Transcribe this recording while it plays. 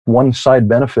one side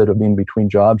benefit of being between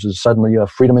jobs is suddenly you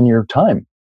have freedom in your time.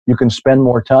 You can spend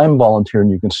more time volunteering.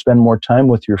 You can spend more time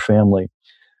with your family.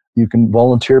 You can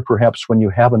volunteer perhaps when you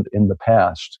haven't in the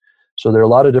past. So there are a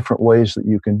lot of different ways that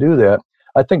you can do that.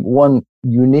 I think one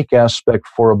unique aspect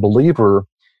for a believer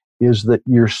is that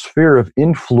your sphere of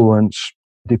influence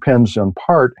depends in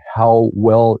part how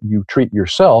well you treat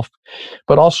yourself,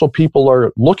 but also people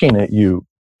are looking at you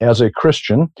as a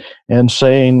Christian and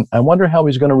saying, I wonder how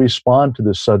he's going to respond to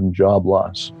this sudden job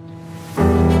loss.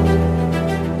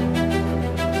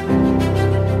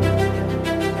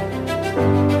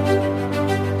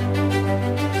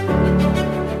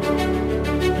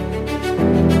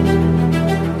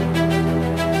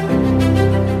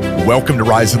 Welcome to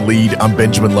Rise and Lead. I'm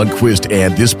Benjamin Lundquist,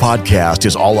 and this podcast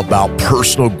is all about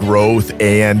personal growth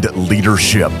and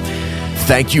leadership.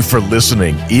 Thank you for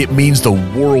listening. It means the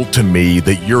world to me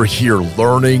that you're here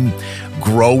learning,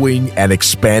 growing, and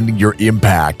expanding your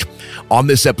impact. On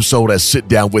this episode, I sit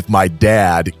down with my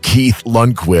dad, Keith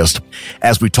Lundquist,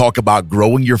 as we talk about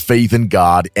growing your faith in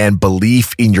God and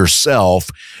belief in yourself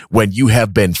when you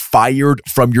have been fired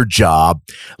from your job,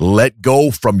 let go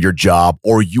from your job,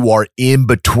 or you are in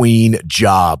between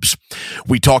jobs.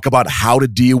 We talk about how to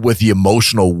deal with the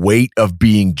emotional weight of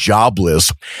being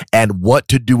jobless and what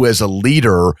to do as a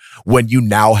leader when you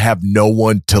now have no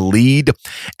one to lead,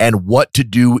 and what to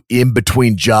do in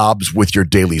between jobs with your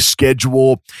daily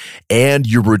schedule and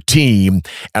your routine,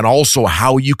 and also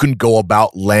how you can go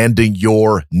about landing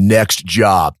your next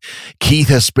job. Keith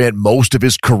has spent most of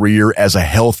his career as a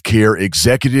healthcare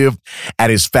executive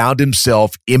and has found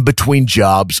himself in between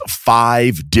jobs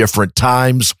 5 different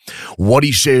times. What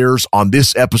he shares on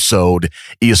this episode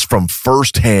is from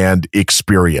firsthand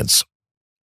experience.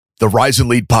 The Rise and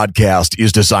Lead podcast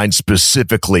is designed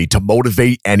specifically to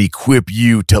motivate and equip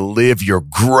you to live your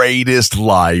greatest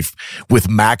life with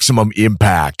maximum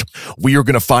impact. We are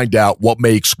going to find out what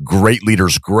makes great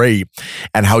leaders great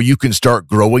and how you can start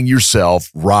growing yourself,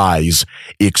 rise,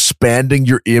 expanding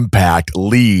your impact,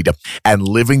 lead, and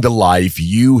living the life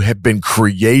you have been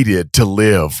created to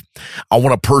live. I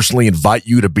want to personally invite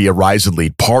you to be a Rise and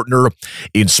Lead partner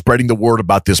in spreading the word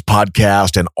about this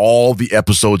podcast and all the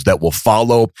episodes that will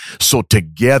follow, so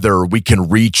together we can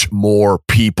reach more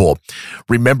people.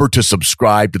 Remember to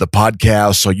subscribe to the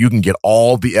podcast so you can get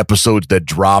all the episodes that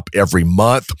drop every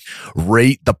month.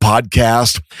 Rate the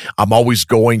podcast. I'm always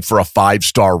going for a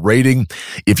 5-star rating.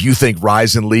 If you think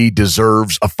Rise and Lead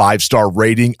deserves a 5-star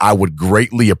rating, I would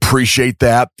greatly appreciate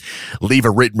that. Leave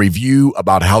a written review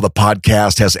about how the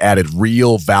podcast has added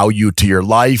real value to your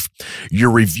life.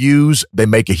 Your reviews, they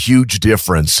make a huge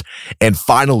difference. And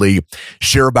finally,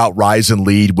 share about Rise and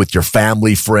Lead with your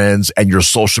family, friends, and your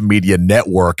social media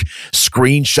network.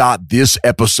 Screenshot this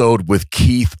episode with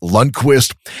Keith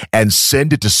Lundquist and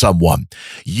send it to someone.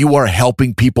 You are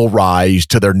helping people rise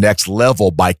to their next level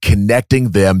by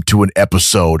connecting them to an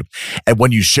episode. And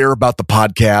when you share about the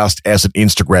podcast as an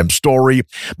Instagram story,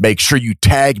 make sure you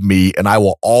tag me and I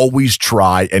will always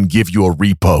try and give you a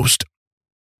repost.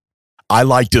 I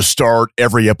like to start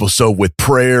every episode with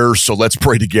prayer, so let's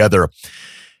pray together.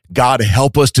 God,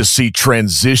 help us to see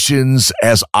transitions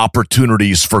as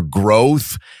opportunities for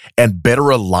growth and better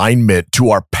alignment to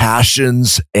our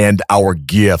passions and our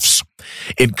gifts.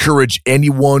 Encourage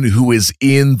anyone who is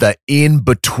in the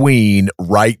in-between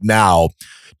right now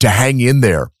to hang in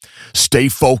there, stay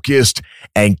focused,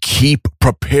 and keep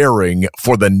preparing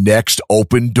for the next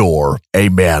open door.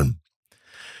 Amen.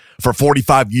 For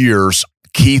 45 years,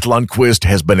 Keith Lundquist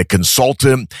has been a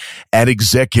consultant and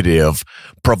executive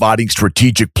providing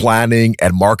strategic planning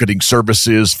and marketing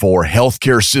services for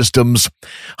healthcare systems,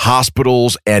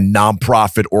 hospitals, and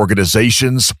nonprofit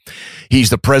organizations. He's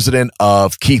the president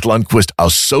of Keith Lundquist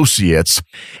Associates,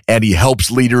 and he helps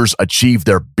leaders achieve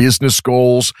their business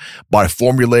goals by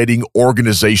formulating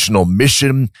organizational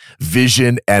mission,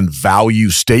 vision, and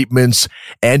value statements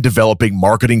and developing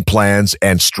marketing plans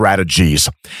and strategies.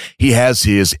 He has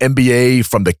his MBA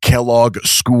from the Kellogg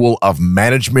School of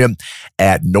Management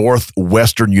at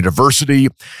Northwestern University.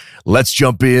 Let's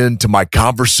jump into my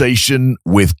conversation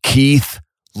with Keith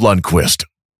Lundquist.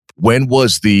 When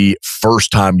was the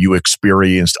first time you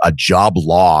experienced a job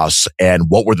loss, and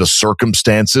what were the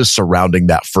circumstances surrounding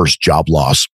that first job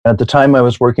loss? At the time, I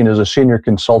was working as a senior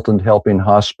consultant helping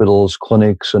hospitals,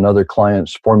 clinics, and other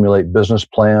clients formulate business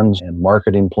plans and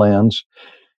marketing plans.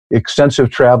 Extensive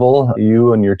travel.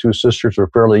 You and your 2 sisters were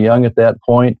fairly young at that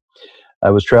point. I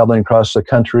was traveling across the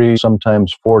country,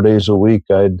 sometimes 4 days a week.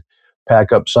 I'd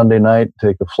pack up Sunday night,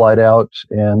 take a flight out,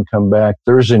 and come back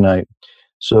Thursday night.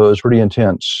 So it was pretty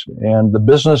intense. And the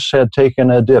business had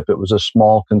taken a dip. It was a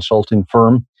small consulting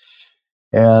firm.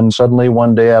 And suddenly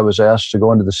one day I was asked to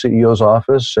go into the CEO's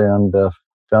office and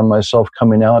found myself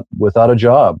coming out without a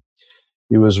job.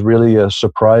 It was really a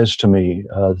surprise to me,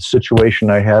 a situation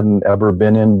I hadn't ever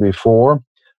been in before.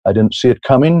 I didn't see it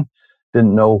coming,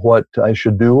 didn't know what I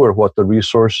should do or what the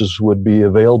resources would be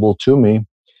available to me.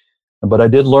 But I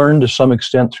did learn to some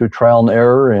extent through trial and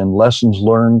error and lessons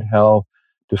learned how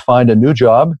to find a new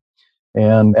job.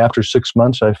 And after 6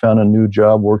 months, I found a new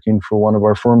job working for one of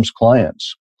our firm's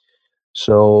clients.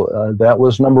 So that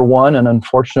was number one. And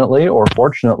unfortunately, or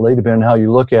fortunately, depending on how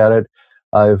you look at it,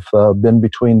 I've been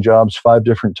between jobs 5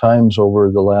 different times over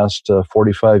the last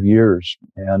 45 years.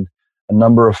 And a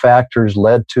number of factors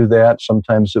led to that.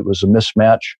 Sometimes it was a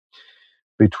mismatch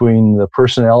between the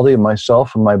personality of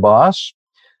myself and my boss.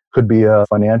 Could be a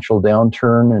financial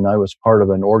downturn, and I was part of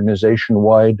an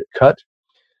organization-wide cut,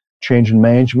 change in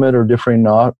management, or differing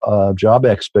job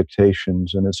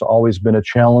expectations. And it's always been a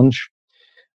challenge.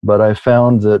 But I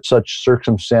found that such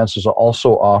circumstances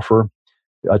also offer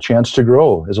a chance to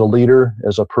grow as a leader,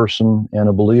 as a person, and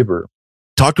a believer.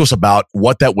 Talk to us about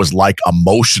what that was like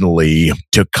emotionally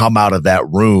to come out of that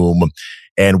room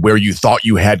and where you thought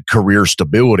you had career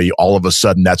stability. All of a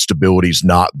sudden, that stability is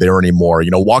not there anymore.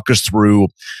 Walk us through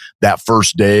that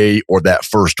first day or that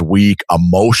first week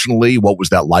emotionally. What was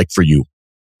that like for you?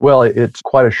 Well, it's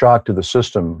quite a shock to the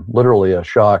system, literally a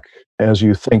shock as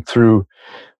you think through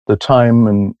the time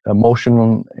and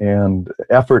emotion and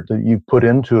effort that you put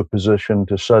into a position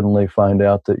to suddenly find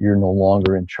out that you're no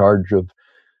longer in charge of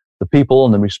the people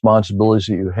and the responsibilities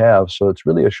that you have. So it's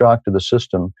really a shock to the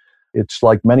system. It's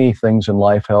like many things in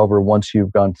life. However, once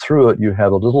you've gone through it, you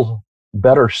have a little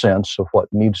better sense of what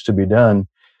needs to be done.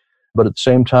 But at the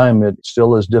same time, it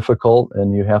still is difficult,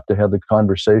 and you have to have the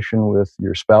conversation with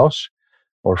your spouse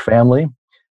or family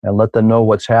and let them know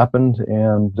what's happened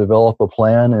and develop a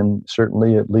plan. And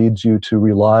certainly it leads you to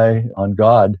rely on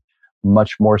God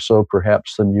much more so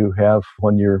perhaps than you have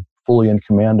when you're fully in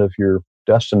command of your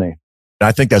destiny.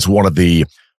 I think that's one of the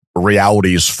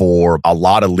realities for a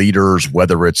lot of leaders,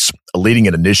 whether it's leading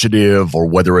an initiative or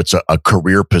whether it's a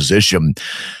career position.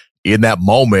 In that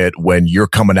moment, when you're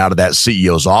coming out of that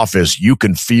CEO's office, you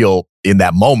can feel in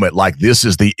that moment like this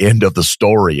is the end of the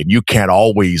story. And you can't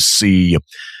always see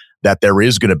that there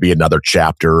is going to be another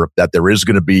chapter, that there is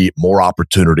going to be more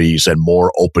opportunities and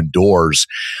more open doors.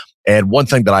 And one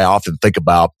thing that I often think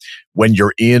about when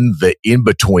you're in the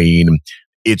in-between,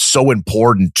 it's so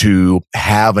important to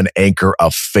have an anchor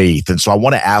of faith. And so I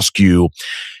want to ask you,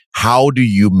 how do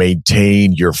you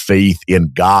maintain your faith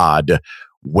in God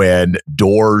when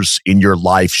doors in your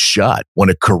life shut, when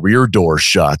a career door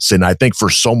shuts? And I think for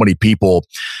so many people,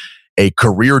 a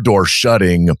career door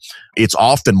shutting, it's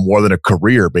often more than a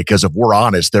career, because if we're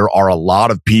honest, there are a lot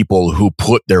of people who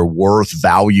put their worth,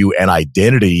 value, and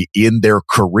identity in their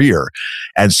career.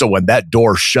 And so when that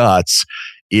door shuts,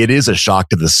 it is a shock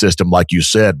to the system, like you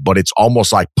said, but it's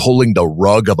almost like pulling the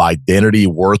rug of identity,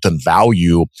 worth, and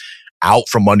value out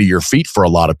from under your feet for a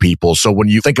lot of people. So when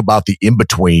you think about the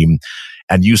in-between,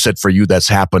 and you said for you that's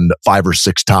happened 5 or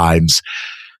 6 times,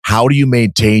 how do you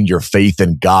maintain your faith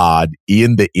in God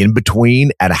in the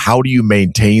in-between? And how do you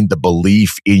maintain the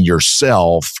belief in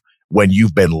yourself when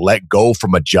you've been let go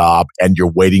from a job and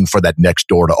you're waiting for that next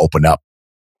door to open up?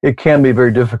 It can be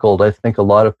very difficult. I think a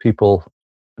lot of people,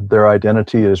 their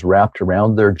identity is wrapped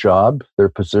around their job, their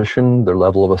position, their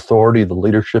level of authority, the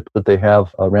leadership that they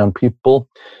have around people.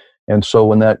 And so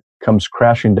when that comes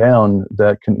crashing down,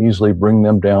 that can easily bring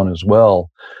them down as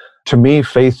well. To me,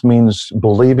 faith means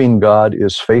believing God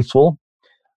is faithful,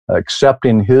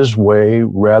 accepting His way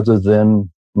rather than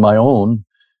my own,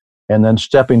 and then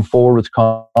stepping forward with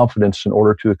confidence in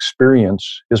order to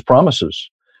experience His promises.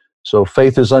 So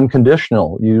faith is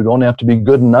unconditional. You don't have to be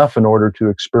good enough in order to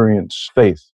experience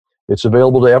faith. It's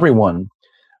available to everyone,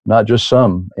 not just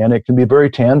some. And it can be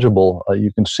very tangible.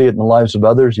 You can see it in the lives of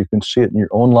others. You can see it in your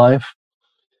own life.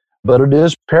 But it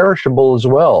is perishable as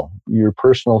well. Your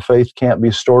personal faith can't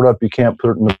be stored up. You can't put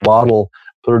it in a bottle,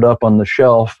 put it up on the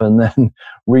shelf, and then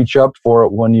reach up for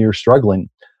it when you're struggling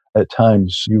at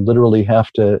times. You literally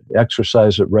have to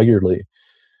exercise it regularly.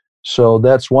 So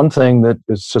that's one thing that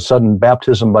is a sudden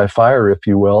baptism by fire, if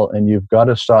you will, and you've got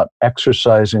to start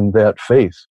exercising that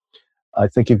faith. I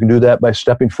think you can do that by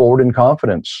stepping forward in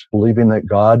confidence, believing that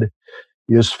God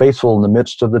is faithful in the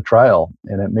midst of the trial.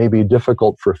 And it may be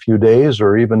difficult for a few days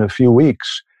or even a few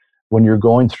weeks when you're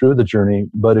going through the journey.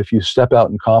 But if you step out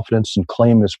in confidence and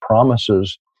claim His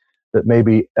promises that may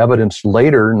be evidenced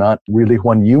later, not really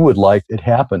when you would like, it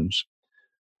happens.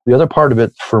 The other part of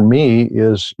it for me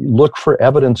is look for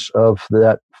evidence of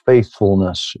that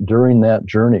faithfulness during that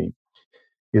journey.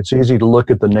 It's easy to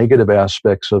look at the negative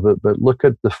aspects of it, but look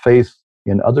at the faith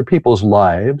in other people's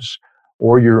lives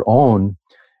or your own.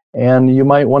 And you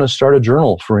might want to start a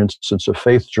journal, for instance, a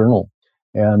faith journal,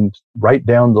 and write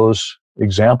down those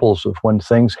examples of when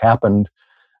things happened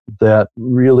that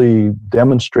really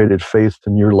demonstrated faith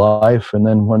in your life. And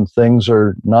then when things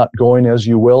are not going as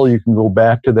you will, you can go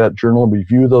back to that journal,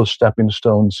 review those stepping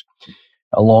stones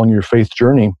along your faith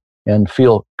journey, and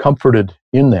feel comforted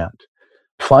in that.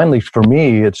 Finally, for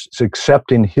me, it's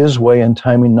accepting His way and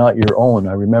timing, not your own.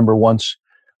 I remember once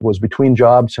was between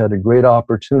jobs, had a great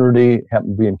opportunity,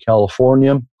 happened to be in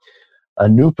California, a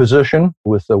new position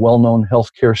with a well-known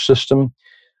healthcare system.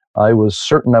 I was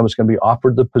certain I was going to be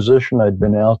offered the position. I'd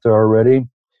been out there already.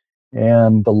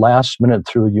 And the last minute,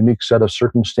 through a unique set of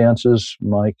circumstances,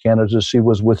 my candidacy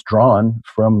was withdrawn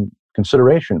from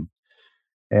consideration.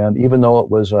 And even though it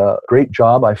was a great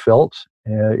job, I felt,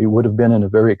 it would have been in a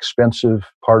very expensive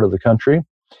part of the country.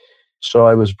 So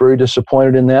I was very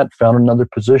disappointed in that, found another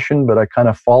position, but I kind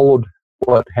of followed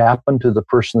what happened to the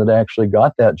person that actually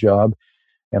got that job.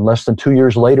 And less than 2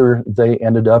 years later, they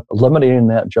ended up eliminating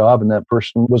that job and that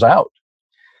person was out.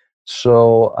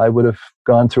 So I would have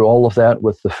gone through all of that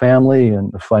with the family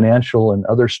and the financial and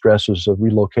other stresses of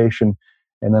relocation,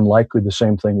 and then likely the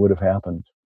same thing would have happened.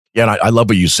 Yeah, and I love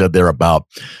what you said there about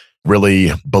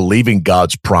really believing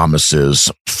God's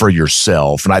promises for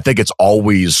yourself. And I think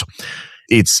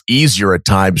it's easier at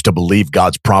times to believe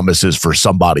God's promises for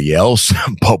somebody else.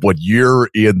 But when you're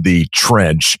in the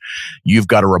trench, you've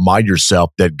got to remind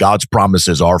yourself that God's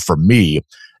promises are for me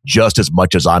just as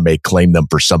much as I may claim them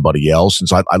for somebody else. And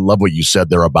so I love what you said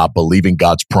there about believing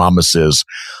God's promises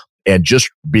and just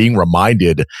being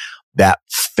reminded that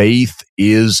faith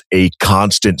is a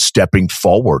constant stepping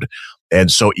forward.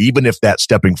 And so even if that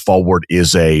stepping forward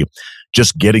is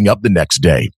just getting up the next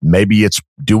day, maybe it's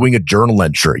doing a journal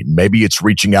entry, maybe it's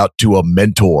reaching out to a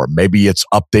mentor, maybe it's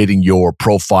updating your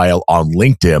profile on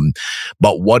LinkedIn,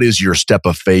 but what is your step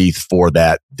of faith for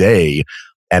that day,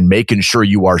 and making sure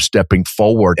you are stepping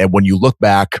forward. And when you look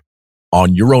back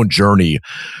on your own journey,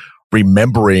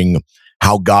 remembering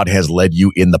how God has led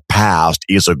you in the past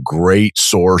is a great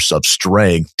source of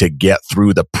strength to get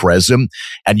through the present.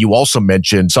 And you also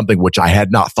mentioned something which I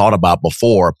had not thought about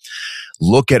before.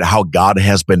 Look at how God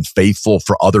has been faithful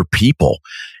for other people.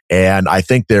 And I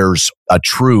think there's a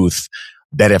truth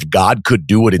that if God could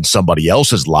do it in somebody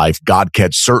else's life, God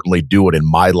can certainly do it in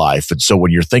my life. And so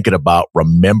when you're thinking about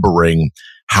remembering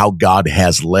how God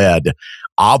has led,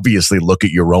 obviously look at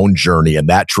your own journey and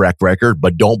that track record,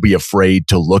 but don't be afraid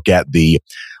to look at the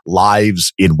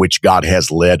lives in which God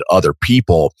has led other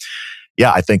people.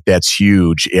 Yeah, I think that's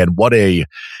huge. And what a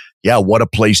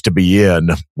place to be in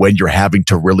when you're having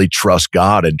to really trust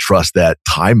God and trust that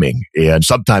timing. And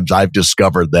sometimes I've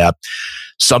discovered that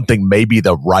something may be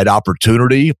the right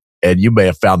opportunity, and you may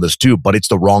have found this too, but it's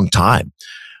the wrong time.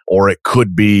 Or it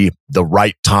could be the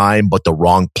right time, but the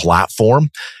wrong platform,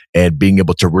 and being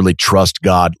able to really trust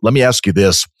God. Let me ask you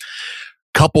this,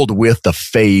 coupled with the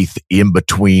faith in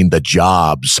between the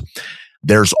jobs,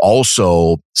 there's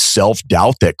also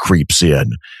self-doubt that creeps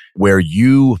in where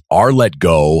you are let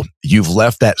go, you've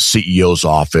left that CEO's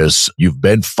office, you've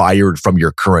been fired from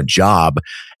your current job,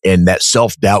 and that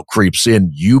self-doubt creeps in.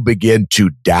 You begin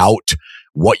to doubt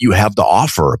what you have to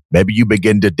offer. Maybe you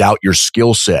begin to doubt your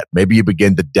skill set. Maybe you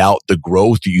begin to doubt the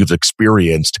growth you've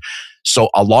experienced. So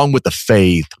along with the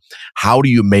faith, how do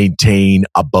you maintain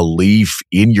a belief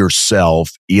in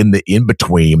yourself in the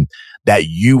in-between that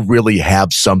you really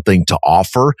have something to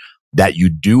offer, that you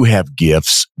do have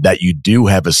gifts, that you do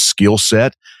have a skill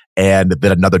set, and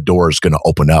that another door is going to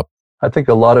open up? I think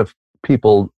a lot of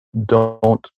people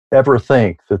don't ever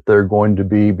think that they're going to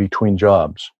be between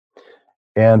jobs.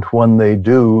 And when they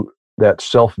do, that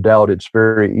self-doubt, it's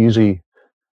very easy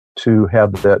to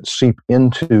have that seep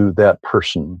into that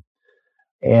person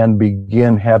and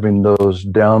begin having those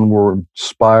downward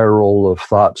spiral of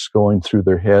thoughts going through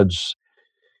their heads.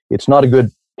 It's not a good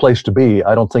place to be.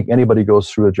 I don't think anybody goes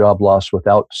through a job loss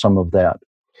without some of that.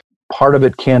 Part of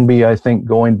it can be, I think,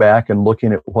 going back and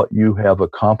looking at what you have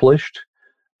accomplished.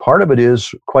 Part of it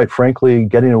is, quite frankly,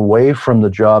 getting away from the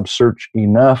job search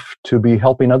enough to be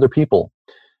helping other people.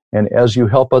 And as you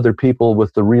help other people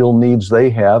with the real needs they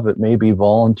have, it may be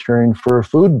volunteering for a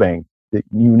food bank that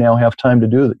you now have time to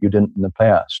do that you didn't in the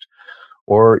past.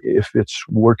 Or if it's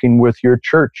working with your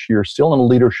church, you're still in a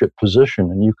leadership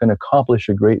position and you can accomplish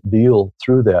a great deal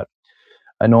through that.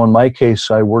 I know in my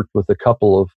case, I worked with a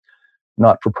couple of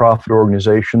not-for-profit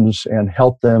organizations and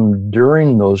helped them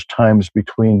during those times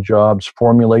between jobs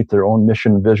formulate their own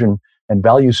mission, vision, and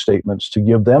value statements to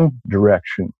give them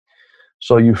direction.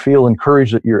 So you feel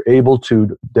encouraged that you're able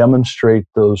to demonstrate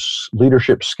those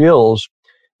leadership skills,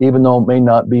 even though it may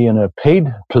not be in a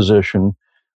paid position,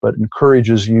 but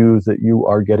encourages you that you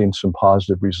are getting some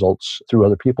positive results through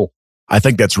other people. I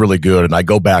think that's really good. And I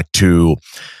go back to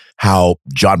how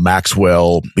John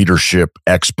Maxwell, leadership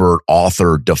expert,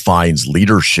 author, defines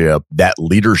leadership, that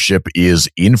leadership is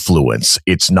influence.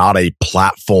 It's not a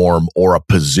platform or a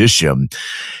position.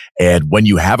 And when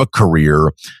you have a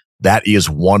career, that is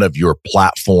one of your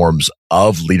platforms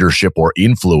of leadership or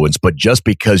influence. But just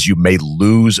because you may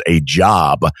lose a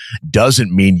job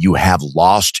doesn't mean you have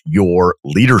lost your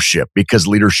leadership, because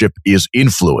leadership is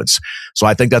influence. So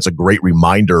I think that's a great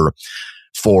reminder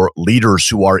for leaders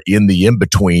who are in the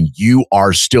in-between. You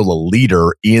are still a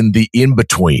leader in the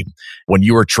in-between. When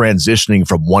you are transitioning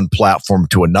from one platform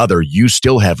to another, you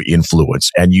still have influence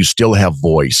and you still have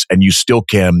voice, and you still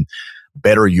can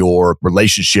better your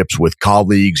relationships with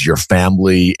colleagues, your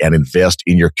family, and invest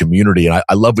in your community. And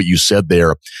I love what you said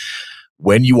there.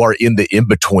 When you are in the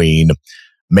in-between,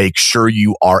 make sure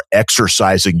you are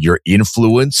exercising your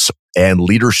influence, and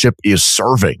leadership is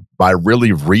serving by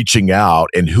really reaching out.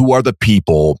 And who are the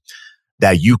people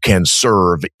that you can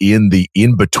serve in the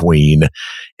in-between?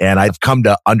 And I've come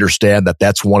to understand that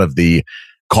that's one of the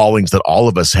callings that all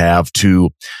of us have,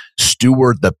 to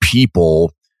steward the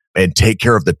people and take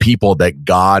care of the people that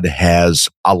God has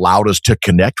allowed us to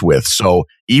connect with. So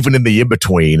even in the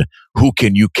in-between, who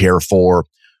can you care for?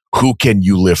 Who can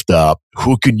you lift up?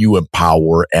 Who can you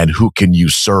empower? And who can you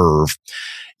serve?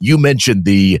 You mentioned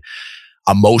the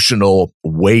emotional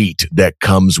weight that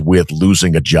comes with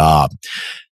losing a job.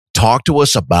 Talk to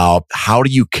us about, how do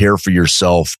you care for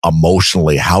yourself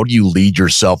emotionally? How do you lead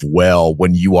yourself well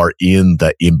when you are in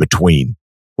the in-between?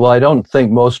 Well, I don't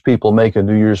think most people make a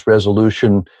New Year's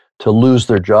resolution to lose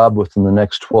their job within the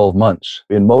next 12 months.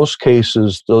 In most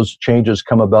cases, those changes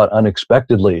come about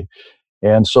unexpectedly.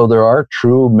 And so there are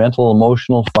true mental,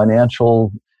 emotional,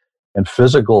 financial, and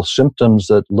physical symptoms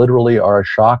that literally are a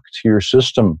shock to your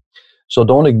system. So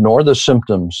don't ignore the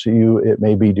symptoms. It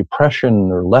may be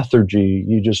depression or lethargy.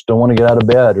 You just don't want to get out of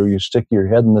bed, or you stick your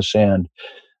head in the sand,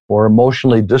 or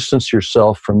emotionally distance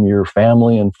yourself from your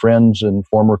family and friends and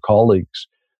former colleagues.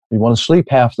 You want to sleep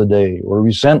half the day, or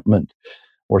resentment,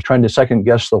 or trying to second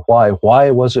guess the why.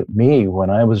 Why was it me when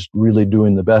I was really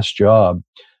doing the best job?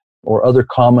 Or other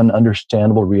common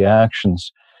understandable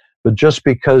reactions. But just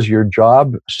because your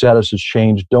job status has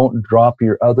changed, don't drop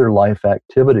your other life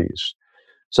activities,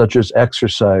 such as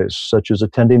exercise, such as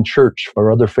attending church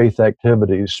or other faith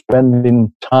activities,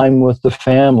 spending time with the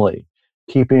family,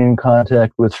 keeping in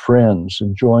contact with friends,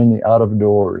 enjoying the out of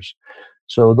doors.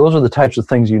 So those are the types of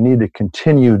things you need to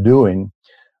continue doing.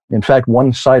 In fact,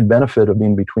 one side benefit of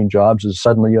being between jobs is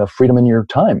suddenly you have freedom in your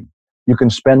time. You can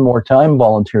spend more time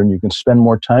volunteering. You can spend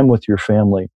more time with your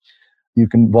family. You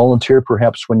can volunteer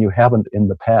perhaps when you haven't in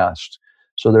the past.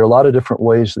 So there are a lot of different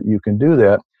ways that you can do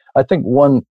that. I think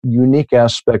one unique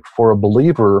aspect for a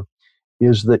believer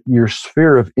is that your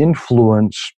sphere of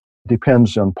influence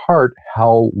depends in part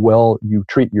how well you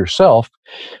treat yourself,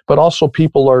 but also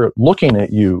people are looking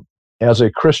at you as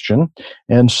a Christian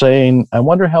and saying, I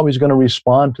wonder how he's going to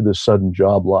respond to this sudden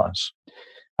job loss.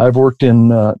 I've worked in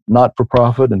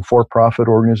not-for-profit and for-profit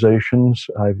organizations.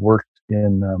 I've worked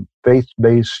in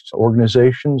faith-based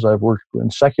organizations. I've worked in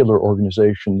secular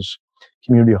organizations,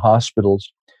 community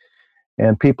hospitals.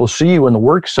 And people see you in the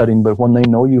work setting, but when they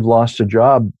know you've lost a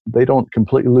job, they don't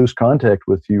completely lose contact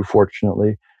with you,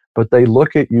 fortunately. But they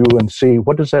look at you and see,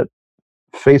 what is that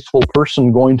faithful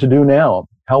person going to do now?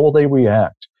 How will they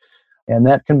react? And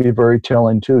that can be very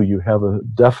telling, too. You have a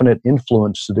definite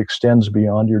influence that extends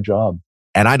beyond your job.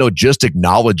 And I know just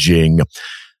acknowledging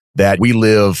that we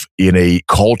live in a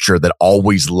culture that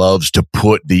always loves to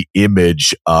put the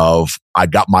image of, I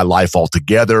got my life all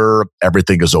together,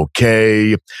 everything is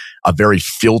okay, a very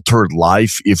filtered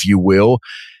life, if you will.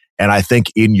 And I think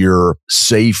in your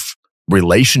safe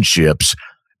relationships,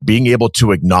 being able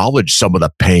to acknowledge some of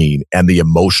the pain and the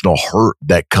emotional hurt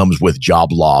that comes with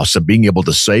job loss, and being able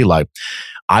to say, like,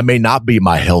 I may not be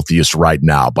my healthiest right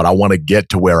now, but I want to get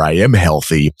to where I am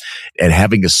healthy, and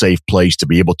having a safe place to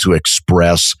be able to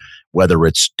express whether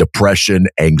it's depression,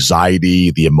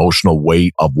 anxiety, the emotional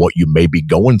weight of what you may be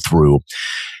going through.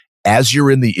 As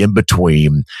you're in the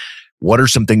in-between, what are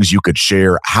some things you could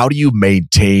share? How do you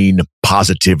maintain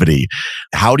positivity?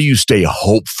 How do you stay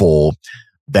hopeful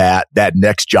that that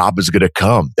next job is going to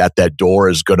come, that that door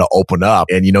is going to open up?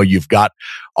 And, you know, you've got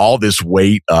all this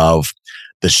weight of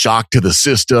the shock to the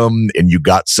system, and you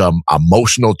got some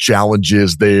emotional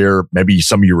challenges there. Maybe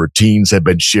some of your routines have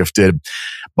been shifted,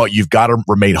 but you've got to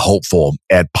remain hopeful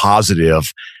and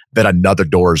positive then another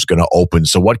door is going to open.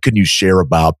 So what can you share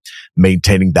about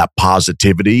maintaining that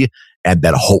positivity and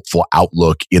that hopeful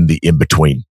outlook in the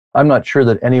in-between? I'm not sure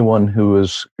that anyone who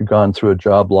has gone through a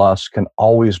job loss can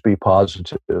always be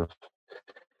positive.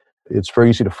 It's very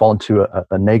easy to fall into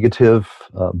a negative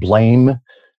blame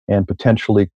and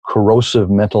potentially corrosive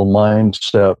mental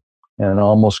mindset and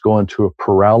almost go into a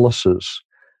paralysis.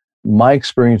 My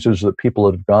experiences that people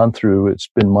have gone through, it's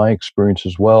been my experience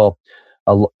as well,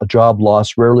 a job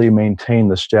loss rarely maintain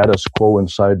the status quo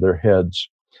inside their heads.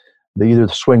 They either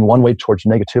swing one way towards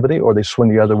negativity or they swing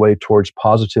the other way towards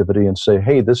positivity and say,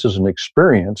 hey, this is an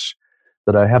experience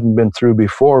that I haven't been through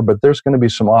before, but there's going to be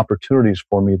some opportunities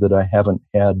for me that I haven't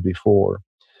had before.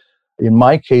 In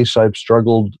my case, I've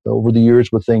struggled over the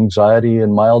years with anxiety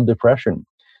and mild depression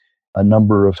a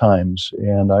number of times.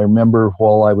 And I remember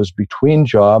while I was between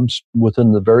jobs,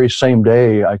 within the very same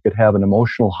day, I could have an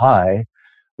emotional high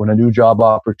when a new job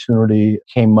opportunity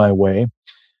came my way.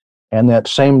 And that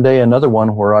same day, another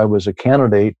one where I was a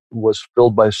candidate was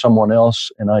filled by someone else,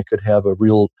 and I could have a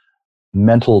real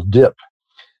mental dip.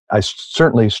 I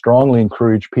certainly strongly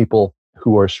encourage people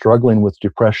who are struggling with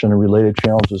depression and related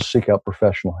challenges to seek out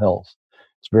professional help.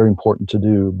 It's very important to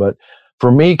do. But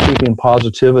for me, keeping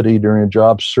positivity during a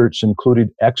job search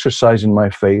included exercising my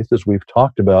faith, as we've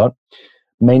talked about,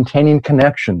 maintaining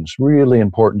connections, really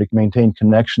important to maintain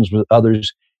connections with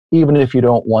others, even if you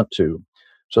don't want to.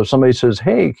 So if somebody says,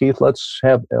 hey, Keith, let's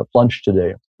have lunch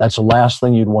today, that's the last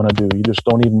thing you'd want to do. You just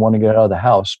don't even want to get out of the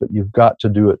house, but you've got to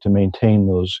do it to maintain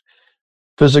those.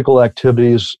 Physical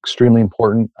activity is extremely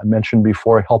important. I mentioned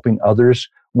before, helping others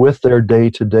with their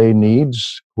day-to-day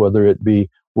needs, whether it be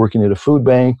working at a food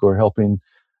bank or helping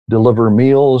deliver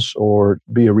meals or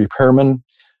be a repairman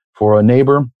for a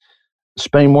neighbor.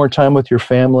 Spending more time with your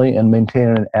family and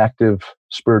maintaining an active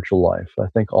spiritual life. I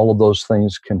think all of those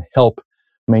things can help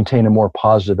maintain a more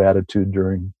positive attitude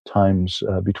during times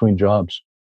between jobs.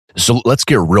 So let's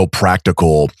get real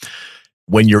practical.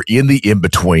 When you're in the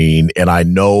in-between, and I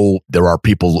know there are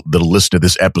people that listen to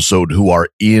this episode who are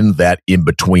in that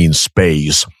in-between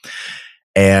space,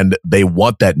 and they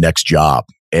want that next job,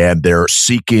 and they're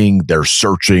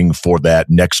searching for that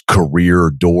next career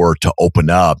door to open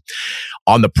up.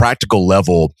 On the practical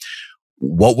level,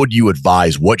 what would you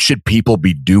advise? What should people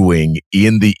be doing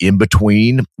in the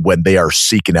in-between when they are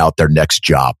seeking out their next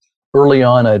job? Early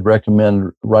on, I'd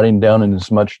recommend writing down in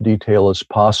as much detail as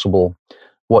possible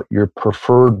what your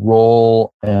preferred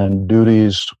role and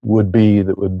duties would be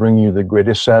that would bring you the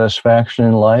greatest satisfaction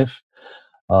in life,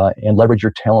 and leverage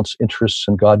your talents, interests,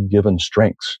 and God-given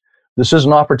strengths. This is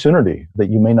an opportunity that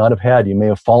you may not have had. You may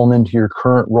have fallen into your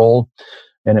current role,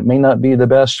 and it may not be the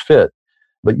best fit,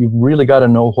 but you've really got to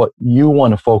know what you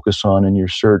want to focus on in your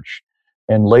search.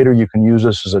 And later you can use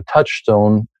this as a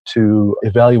touchstone to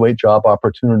evaluate job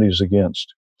opportunities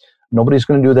against. Nobody's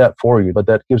going to do that for you, but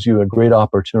that gives you a great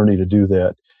opportunity to do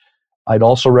that. I'd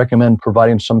also recommend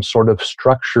providing some sort of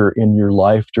structure in your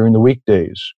life during the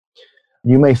weekdays.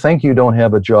 You may think you don't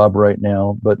have a job right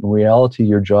now, but in reality,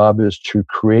 your job is to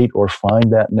create or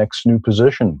find that next new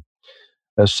position.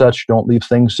 As such, don't leave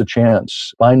things to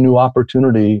chance. Finding new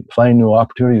opportunities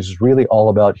is really all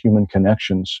about human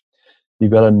connections.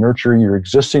 You've got to nurture your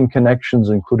existing connections,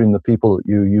 including the people that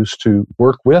you used to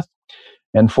work with,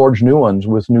 and forge new ones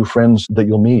with new friends that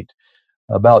you'll meet.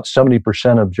 About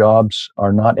 70% of jobs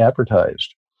are not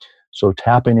advertised. So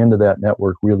tapping into that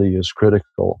network really is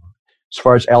critical. As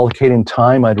far as allocating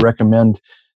time, I'd recommend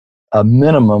not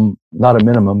a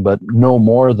minimum, but no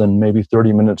more than maybe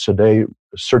 30 minutes a day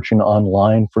searching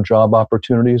online for job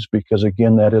opportunities, because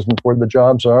again, that isn't where the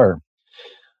jobs are.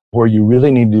 Where you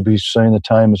really need to be spending the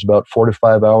time is about 4 to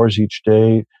 5 hours each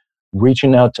day,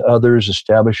 reaching out to others,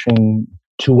 establishing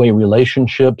two-way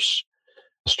relationships.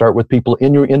 Start with people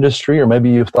in your industry, or maybe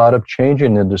you've thought of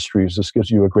changing industries. This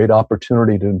gives you a great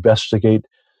opportunity to investigate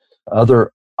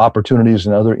other opportunities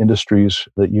in other industries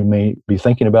that you may be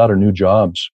thinking about, or new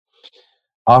jobs.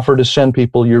 Offer to send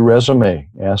people your resume.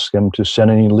 Ask them to send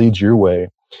any leads your way.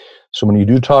 So when you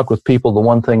do talk with people, the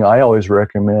one thing I always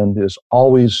recommend is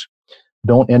always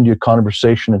don't end your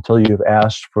conversation until you've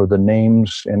asked for the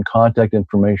names and contact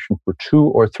information for 2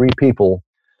 or 3 people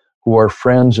who are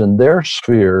friends in their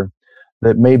sphere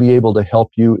that may be able to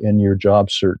help you in your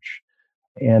job search.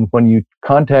 And when you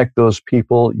contact those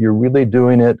people, you're really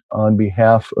doing it on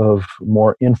behalf of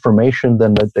more information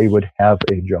than that they would have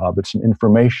a job. It's an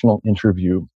informational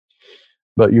interview.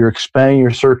 But you're expanding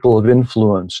your circle of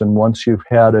influence. And once you've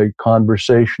had a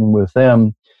conversation with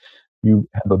them, you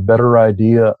have a better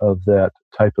idea of that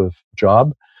type of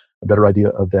job, a better idea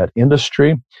of that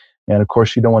industry. And of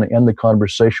course, you don't want to end the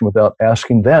conversation without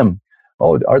asking them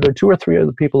oh, are there 2 or 3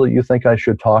 other people that you think I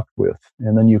should talk with?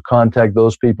 And then you contact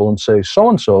those people and say,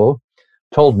 so-and-so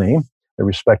told me, a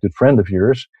respected friend of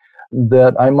yours,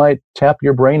 that I might tap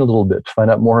your brain a little bit to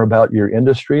find out more about your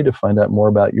industry, to find out more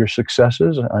about your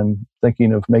successes. I'm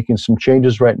thinking of making some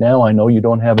changes right now. I know you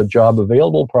don't have a job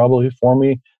available probably for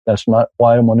me. That's not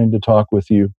why I'm wanting to talk with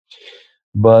you.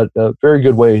 But a very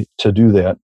good way to do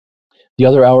that. The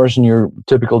other hours in your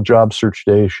typical job search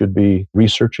day should be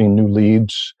researching new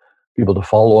leads, people to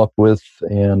follow up with,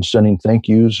 and sending thank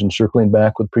yous and circling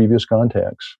back with previous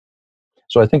contacts.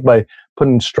 So I think by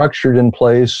putting structure in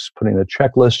place, putting a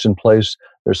checklist in place,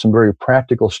 there's some very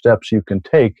practical steps you can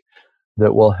take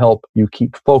that will help you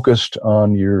keep focused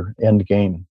on your end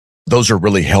game. Those are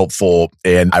really helpful.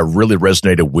 And I really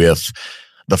resonated with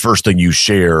the first thing you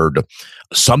shared.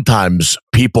 Sometimes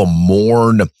people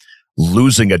mourn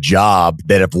losing a job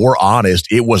that, if we're honest,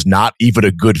 it was not even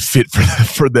a good fit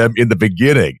for them in the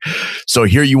beginning. So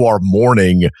here you are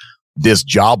mourning this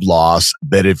job loss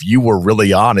that, if you were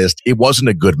really honest, it wasn't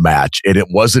a good match and it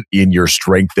wasn't in your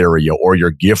strength area or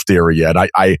your gift area. And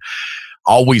I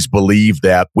always believe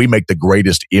that we make the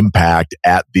greatest impact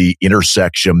at the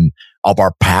intersection of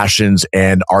our passions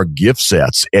and our gift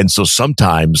sets. And so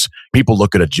sometimes people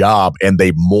look at a job and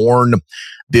they mourn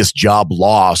this job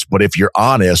loss. But if you're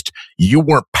honest, you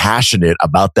weren't passionate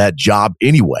about that job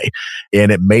anyway.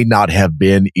 And it may not have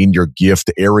been in your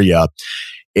gift area.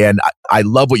 And I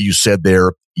love what you said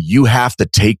there. You have to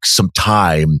take some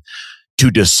time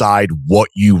to decide what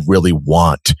you really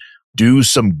want. Do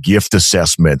some gift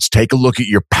assessments. Take a look at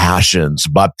your passions,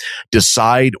 but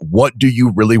decide, what do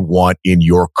you really want in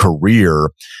your career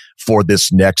for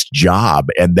this next job?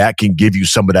 And that can give you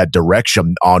some of that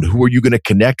direction on who are you going to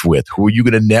connect with? Who are you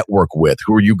going to network with?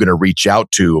 Who are you going to reach out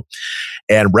to?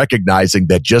 And recognizing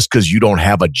that just because you don't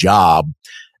have a job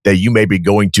that you may be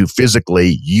going to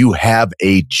physically, you have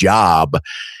a job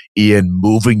in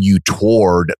moving you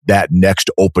toward that next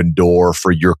open door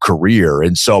for your career.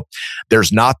 And so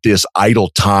there's not this idle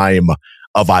time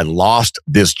of, I lost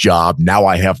this job, now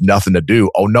I have nothing to do.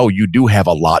 Oh no, you do have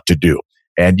a lot to do,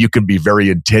 and you can be very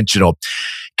intentional.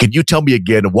 Can you tell me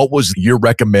again, what was your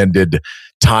recommended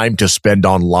time to spend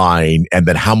online? And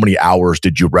then how many hours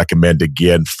did you recommend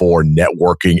again for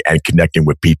networking and connecting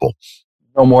with people?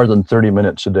 No more than 30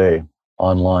 minutes a day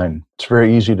online. It's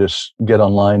very easy to get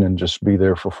online and just be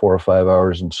there for 4 or 5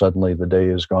 hours and suddenly the day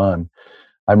is gone.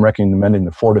 I'm recommending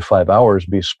the 4 to 5 hours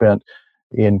be spent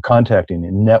in contacting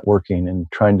and networking and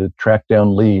trying to track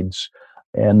down leads,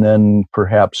 and then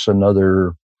perhaps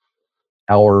another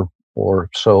hour or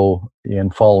so in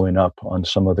following up on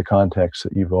some of the contacts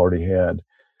that you've already had.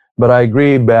 But I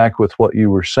agree back with what you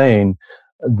were saying,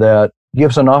 that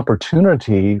gives an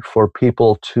opportunity for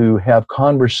people to have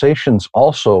conversations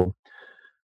also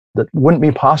that wouldn't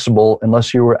be possible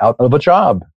unless you were out of a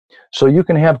job. So you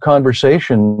can have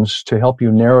conversations to help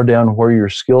you narrow down where your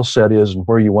skill set is and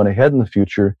where you want to head in the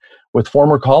future with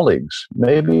former colleagues,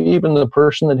 maybe even the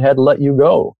person that had let you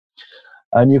go.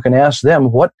 And you can ask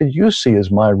them, what did you see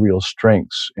as my real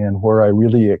strengths and where I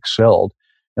really excelled?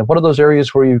 And what are those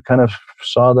areas where you kind of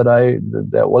saw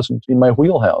that wasn't in my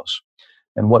wheelhouse?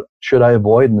 And what should I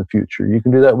avoid in the future? You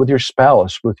can do that with your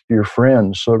spouse, with your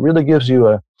friends. So it really gives you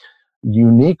a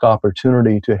unique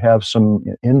opportunity to have some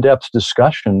in-depth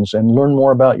discussions and learn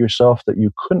more about yourself that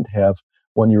you couldn't have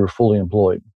when you were fully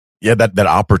employed. Yeah, that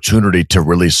opportunity to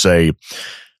really say,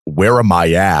 where am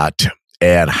I at?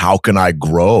 And how can I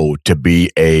grow to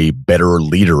be a better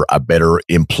leader, a better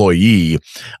employee,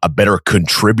 a better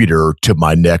contributor to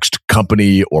my next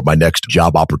company or my next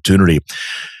job opportunity?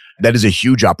 That is a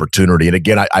huge opportunity. And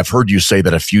again, I've heard you say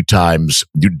that a few times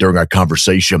during our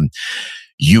conversation.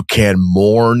 You can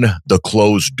mourn the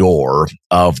closed door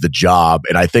of the job.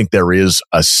 And I think there is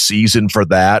a season for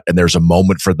that and there's a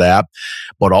moment for that,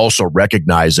 but also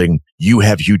recognizing you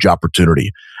have huge opportunity.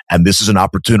 And this is an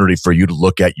opportunity for you to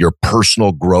look at your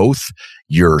personal growth,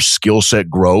 your skill set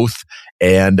growth,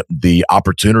 and the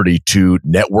opportunity to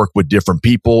network with different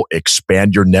people,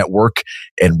 expand your network,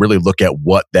 and really look at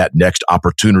what that next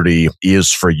opportunity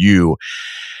is for you.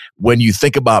 When you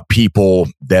think about people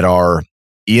that are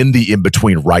in the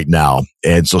in-between right now,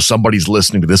 and so somebody's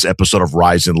listening to this episode of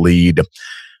Rise and Lead,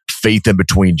 Faith in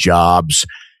Between Jobs,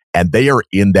 and they are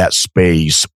in that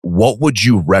space, what would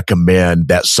you recommend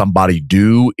that somebody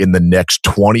do in the next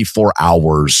 24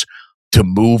 hours to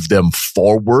move them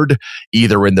forward,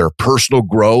 either in their personal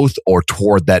growth or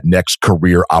toward that next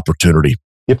career opportunity?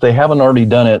 If they haven't already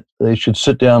done it, they should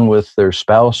sit down with their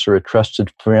spouse or a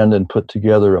trusted friend and put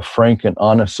together a frank and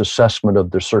honest assessment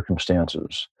of their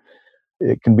circumstances.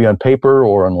 It can be on paper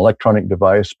or an electronic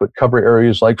device, but cover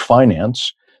areas like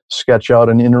finance, sketch out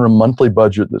an interim monthly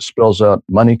budget that spells out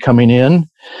money coming in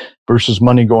versus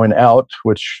money going out,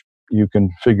 which you can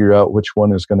figure out which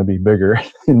one is going to be bigger.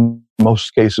 In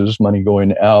most cases, money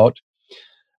going out.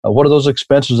 What are those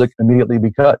expenses that can immediately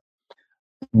be cut?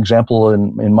 Example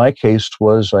in my case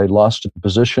was I lost a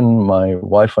position. My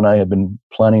wife and I had been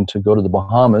planning to go to the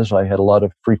Bahamas. I had a lot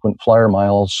of frequent flyer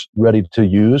miles ready to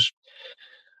use,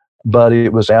 but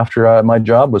it was after my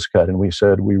job was cut, and we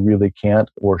said we really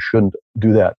can't or shouldn't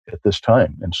do that at this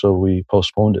time, and so we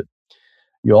postponed it.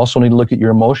 You also need to look at your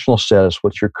emotional status.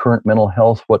 What's your current mental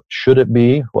health? What should it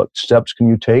be? What steps can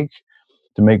you take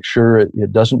to make sure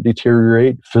it doesn't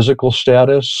deteriorate? Physical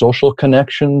status, social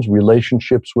connections,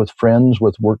 relationships with friends,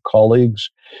 with work colleagues.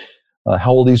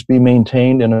 How will these be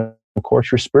maintained? And of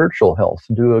course, your spiritual health.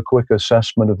 Do a quick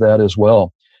assessment of that as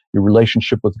well. Your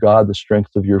relationship with God, the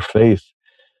strength of your faith.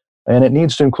 And it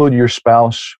needs to include your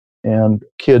spouse and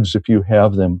kids if you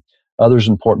have them, others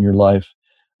important in your life.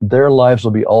 Their lives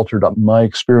will be altered, my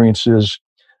experience is,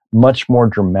 much more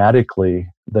dramatically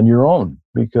than your own,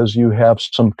 because you have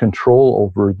some control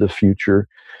over the future,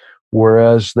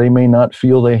 whereas they may not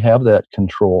feel they have that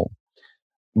control.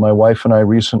 My wife and I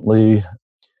recently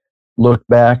looked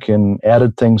back and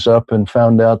added things up and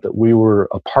found out that we were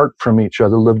apart from each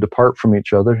other, lived apart from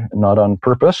each other, not on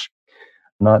purpose,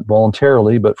 not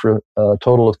voluntarily, but for a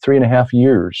total of 3.5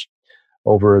 years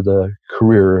over the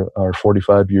career, our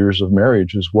 45 years of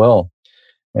marriage as well.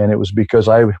 And it was because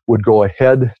I would go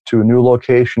ahead to a new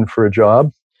location for a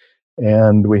job,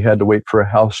 and we had to wait for a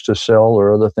house to sell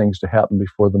or other things to happen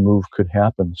before the move could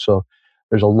happen. So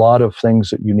there's a lot of things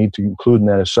that you need to include in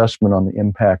that assessment on the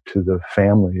impact to the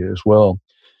family as well.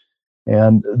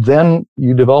 And then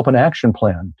you develop an action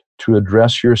plan to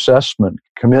address your assessment.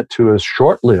 Commit to a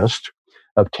short list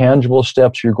of tangible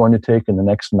steps you're going to take in the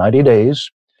next 90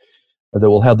 days that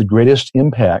will have the greatest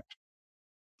impact.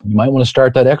 You might want to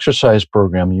start that exercise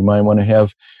program. You might want to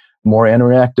have more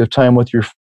interactive time with your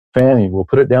family. We'll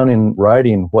put it down in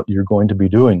writing what you're going to be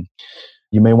doing.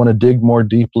 You may want to dig more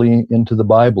deeply into the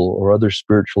Bible or other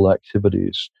spiritual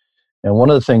activities. And one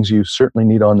of the things you certainly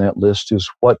need on that list is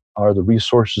what are the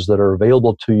resources that are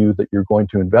available to you that you're going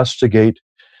to investigate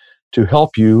to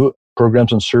help you.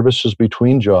 Programs and services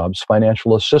between jobs,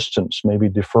 financial assistance, maybe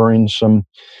deferring some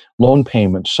loan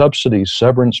payments, subsidies,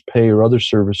 severance pay, or other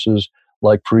services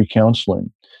like free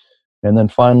counseling. And then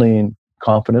finally, in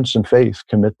confidence and faith,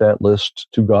 commit that list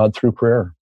to God through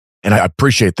prayer. And I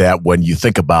appreciate that when you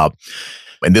think about,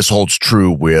 and this holds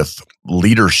true with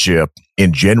leadership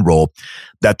in general,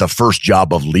 that the first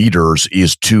job of leaders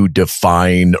is to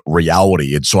define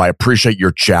reality. And so I appreciate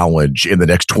your challenge in the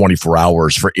next 24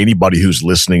 hours for anybody who's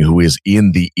listening who is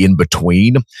in the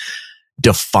in-between.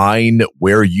 Define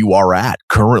where you are at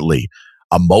currently,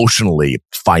 emotionally,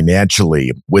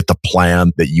 financially, with the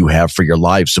plan that you have for your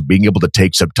life. So being able to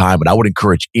take some time, and I would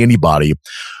encourage anybody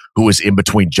who is in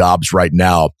between jobs right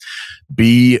now,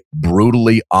 be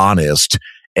brutally honest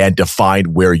and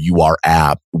define where you are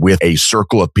at with a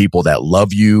circle of people that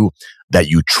love you, that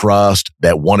you trust,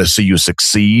 that want to see you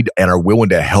succeed and are willing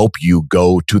to help you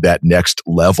go to that next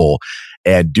level,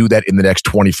 and do that in the next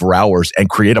 24 hours and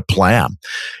create a plan.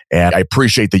 And I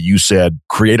appreciate that you said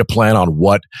create a plan on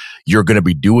what you're going to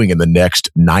be doing in the next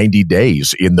 90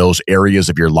 days in those areas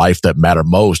of your life that matter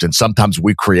most. And sometimes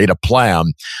we create a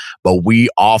plan, but we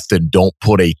often don't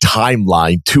put a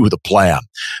timeline to the plan.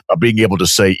 But being able to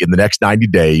say in the next 90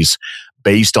 days,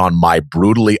 based on my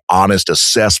brutally honest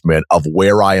assessment of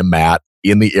where I am at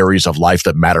in the areas of life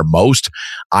that matter most,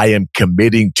 I am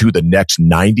committing to the next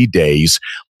 90 days.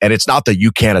 And it's not that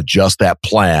you can't adjust that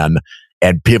plan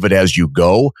and pivot as you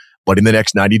go, but in the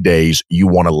next 90 days, you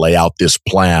want to lay out this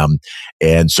plan.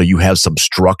 And so you have some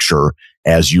structure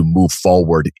as you move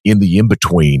forward in the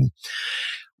in-between.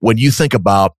 When you think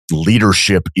about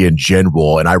leadership in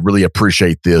general, and I really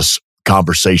appreciate this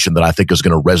conversation that I think is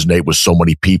going to resonate with so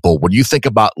many people. When you think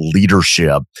about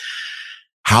leadership,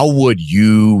 how would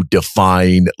you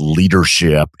define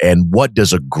leadership, and what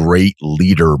does a great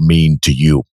leader mean to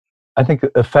you? I think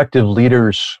effective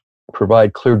leaders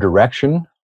provide clear direction,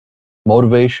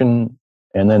 motivation,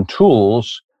 and then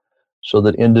tools so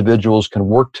that individuals can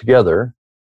work together,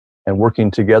 and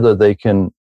working together they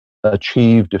can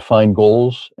achieve defined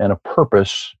goals and a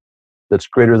purpose that's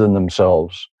greater than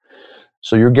themselves.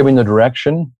 So you're giving the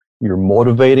direction, you're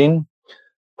motivating,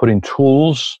 putting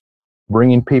tools,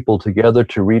 bringing people together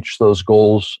to reach those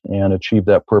goals and achieve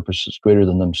that purpose that's greater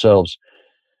than themselves.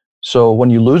 So when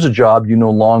you lose a job, you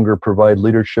no longer provide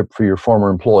leadership for your former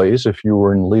employees if you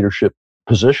were in a leadership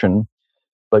position,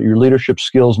 but your leadership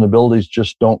skills and abilities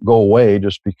just don't go away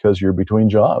just because you're between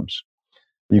jobs.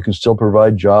 You can still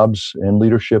provide jobs and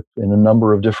leadership in a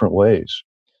number of different ways.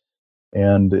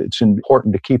 And it's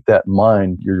important to keep that in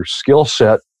mind. Your skill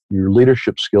set, your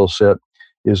leadership skill set,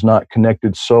 is not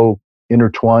connected so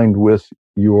intertwined with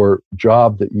your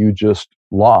job that you just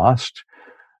lost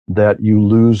that you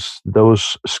lose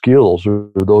those skills or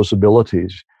those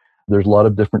abilities. There's a lot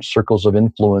of different circles of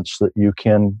influence that you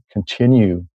can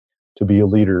continue to be a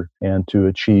leader and to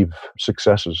achieve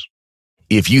successes.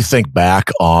 If you think back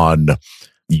on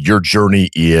your journey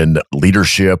in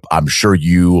leadership, I'm sure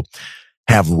you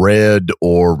have read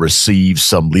or received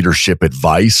some leadership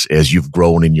advice as you've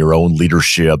grown in your own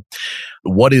leadership.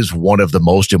 What is one of the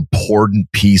most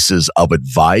important pieces of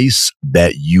advice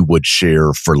that you would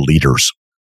share for leaders?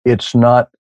 It's not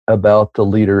about the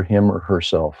leader, him or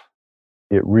herself.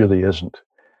 It really isn't.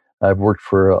 I've worked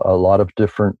for a lot of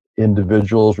different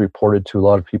individuals, reported to a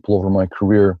lot of people over my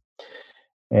career.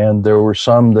 And there were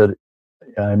some that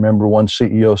I remember one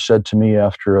CEO said to me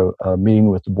after a meeting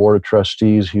with the board of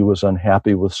trustees, he was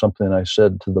unhappy with something I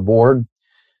said to the board.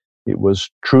 It was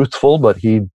truthful, but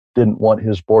he didn't want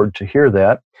his board to hear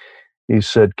that. He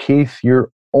said, "Keith, your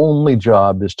only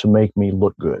job is to make me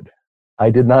look good." I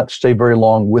did not stay very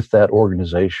long with that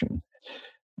organization.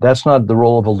 That's not the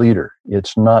role of a leader.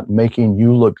 It's not making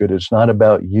you look good. It's not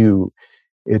about you.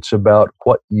 It's about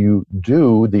what you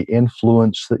do, the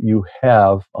influence that you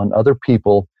have on other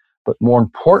people, but more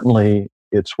importantly,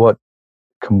 it's what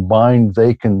combined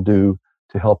they can do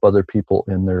to help other people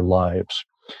in their lives.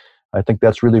 I think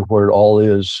that's really where it all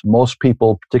is. Most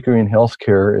people, particularly in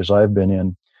healthcare, as I've been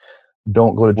in,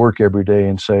 don't go to work every day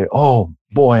and say, "Oh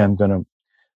boy, I'm going to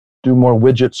do more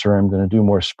widgets, or I'm going to do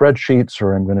more spreadsheets,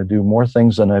 or I'm going to do more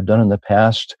things than I've done in the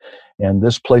past, and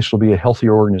this place will be a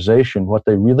healthier organization." What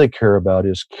they really care about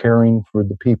is caring for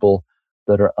the people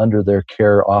that are under their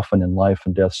care, often in life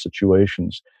and death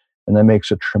situations. And that makes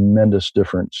a tremendous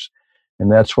difference.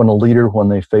 And that's when a leader, when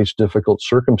they face difficult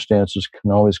circumstances,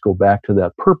 can always go back to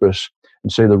that purpose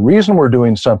and say, the reason we're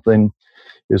doing something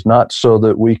is not so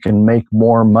that we can make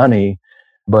more money,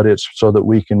 but it's so that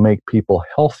we can make people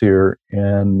healthier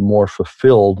and more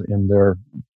fulfilled in their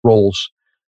roles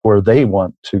where they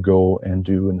want to go and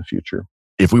do in the future.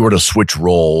 If we were to switch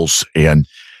roles and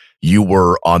you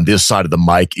were on this side of the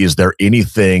mic, is there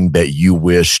anything that you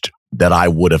wished that I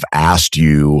would have asked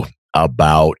you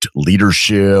about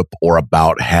leadership or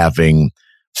about having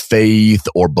faith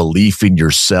or belief in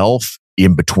yourself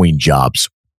in between jobs?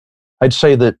 I'd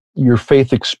say that your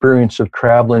faith experience of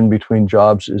traveling between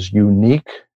jobs is unique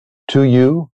to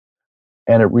you,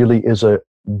 and it really is a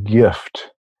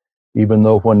gift, even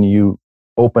though when you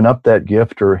open up that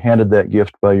gift or handed that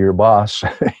gift by your boss,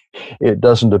 it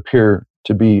doesn't appear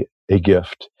to be a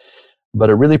gift. But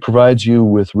it really provides you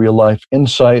with real life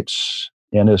insights,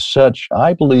 and as such,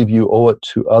 I believe you owe it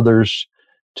to others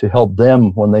to help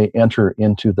them when they enter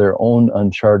into their own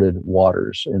uncharted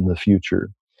waters in the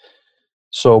future.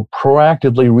 So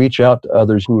proactively reach out to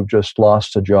others who have just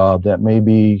lost a job. That may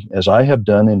be, as I have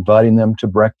done, inviting them to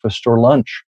breakfast or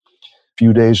lunch a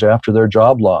few days after their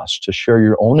job loss, to share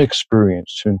your own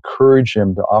experience, to encourage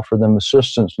them, to offer them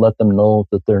assistance, let them know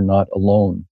that they're not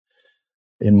alone.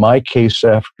 In my case,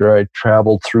 after I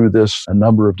traveled through this a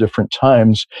number of different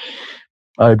times,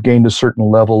 I've gained a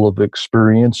certain level of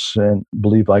experience and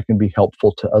believe I can be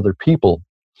helpful to other people.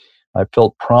 I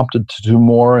felt prompted to do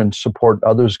more and support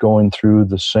others going through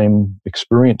the same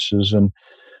experiences. And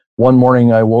one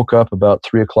morning I woke up about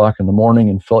 3:00 in the morning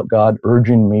and felt God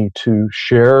urging me to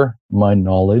share my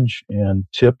knowledge and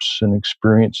tips and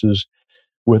experiences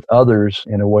with others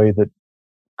in a way that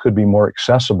could be more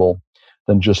accessible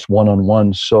than just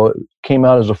one-on-one. So it came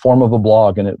out as a form of a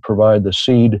blog, and it provided the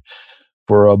seed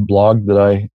for a blog that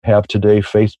I have today,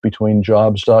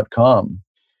 faithbetweenjobs.com.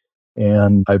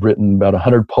 And I've written about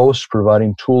 100 posts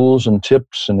providing tools and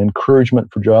tips and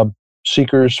encouragement for job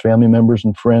seekers, family members,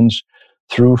 and friends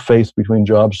through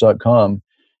faithbetweenjobs.com.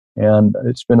 And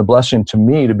it's been a blessing to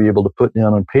me to be able to put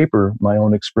down on paper my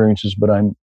own experiences, but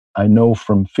I know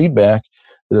from feedback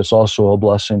that it's also a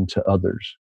blessing to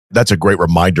others. That's a great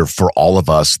reminder for all of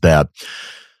us that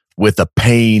with the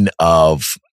pain of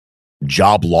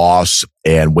job loss,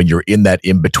 and when you're in that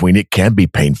in between, it can be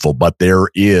painful, but there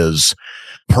is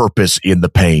purpose in the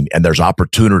pain, and there's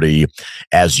opportunity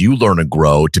as you learn and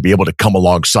grow to be able to come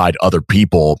alongside other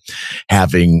people,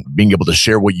 being able to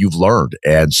share what you've learned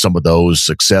and some of those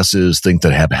successes, things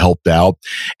that have helped out,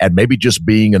 and maybe just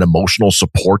being an emotional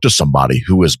support to somebody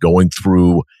who is going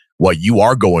through what you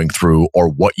are going through or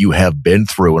what you have been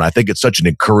through. And I think it's such an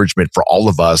encouragement for all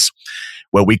of us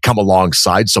when we come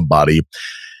alongside somebody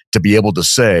to be able to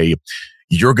say,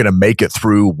 you're going to make it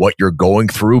through what you're going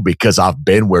through because I've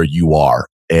been where you are.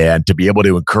 and to be able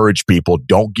to encourage people,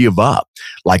 don't give up.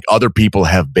 Like other people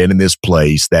have been in this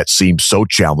place that seems so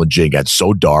challenging and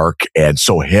so dark and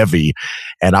so heavy.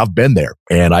 And I've been there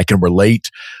and I can relate.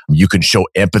 You can show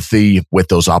empathy with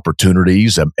those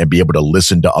opportunities and be able to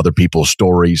listen to other people's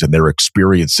stories and their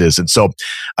experiences. And so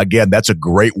again, that's a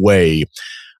great way,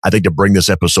 I think, to bring this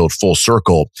episode full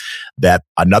circle, that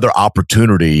another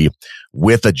opportunity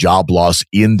with a job loss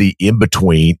in the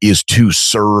in-between is to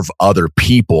serve other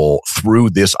people through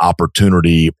this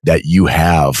opportunity that you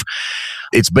have.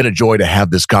 It's been a joy to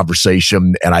have this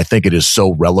conversation, and I think it is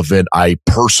so relevant. I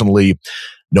personally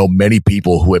know many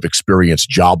people who have experienced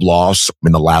job loss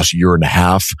in the last year and a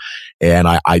half, and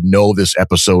I know this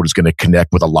episode is going to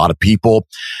connect with a lot of people.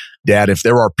 Dad, if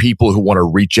there are people who want to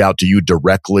reach out to you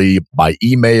directly by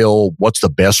email, what's the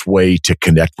best way to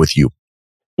connect with you?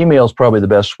 Email is probably the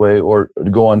best way, or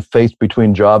go on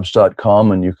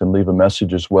faithbetweenjobs.com and you can leave a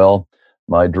message as well.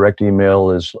 My direct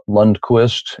email is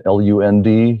Lundquist,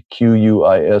 LUNDQUIST,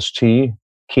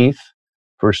 Keith,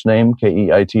 first name,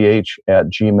 KEITH,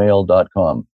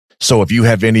 @gmail.com. So if you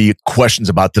have any questions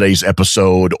about today's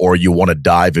episode, or you want to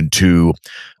dive into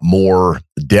more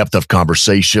depth of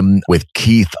conversation with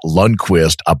Keith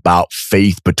Lundquist about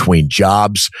faith between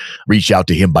jobs, reach out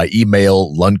to him by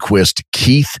email,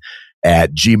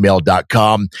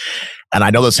 lundquistkeith@gmail.com. And I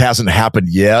know this hasn't happened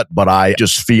yet, but I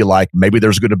just feel like maybe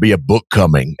there's going to be a book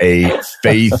coming, a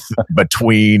faith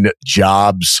between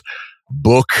jobs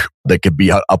book that could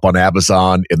be up on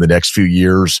Amazon in the next few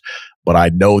years. But I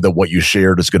know that what you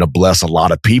shared is going to bless a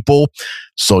lot of people.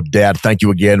 So, Dad, thank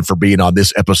you again for being on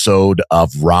this episode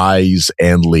of Rise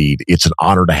and Lead. It's an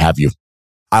honor to have you.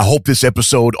 I hope this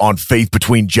episode on Faith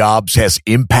Between Jobs has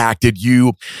impacted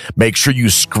you. Make sure you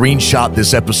screenshot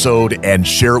this episode and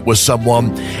share it with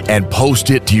someone and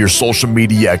post it to your social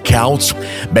media accounts.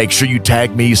 Make sure you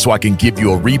tag me so I can give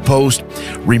you a repost.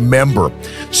 Remember,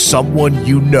 someone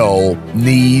you know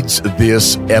needs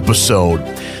this episode.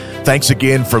 Thanks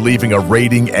again for leaving a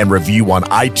rating and review on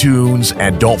iTunes,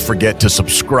 and don't forget to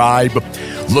subscribe.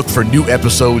 Look for new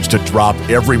episodes to drop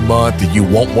every month. You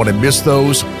won't want to miss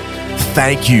those.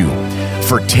 Thank you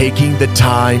for taking the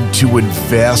time to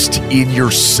invest in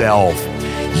yourself.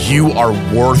 You are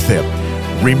worth it.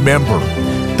 Remember,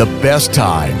 the best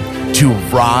time to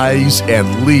rise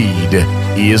and lead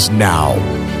is now.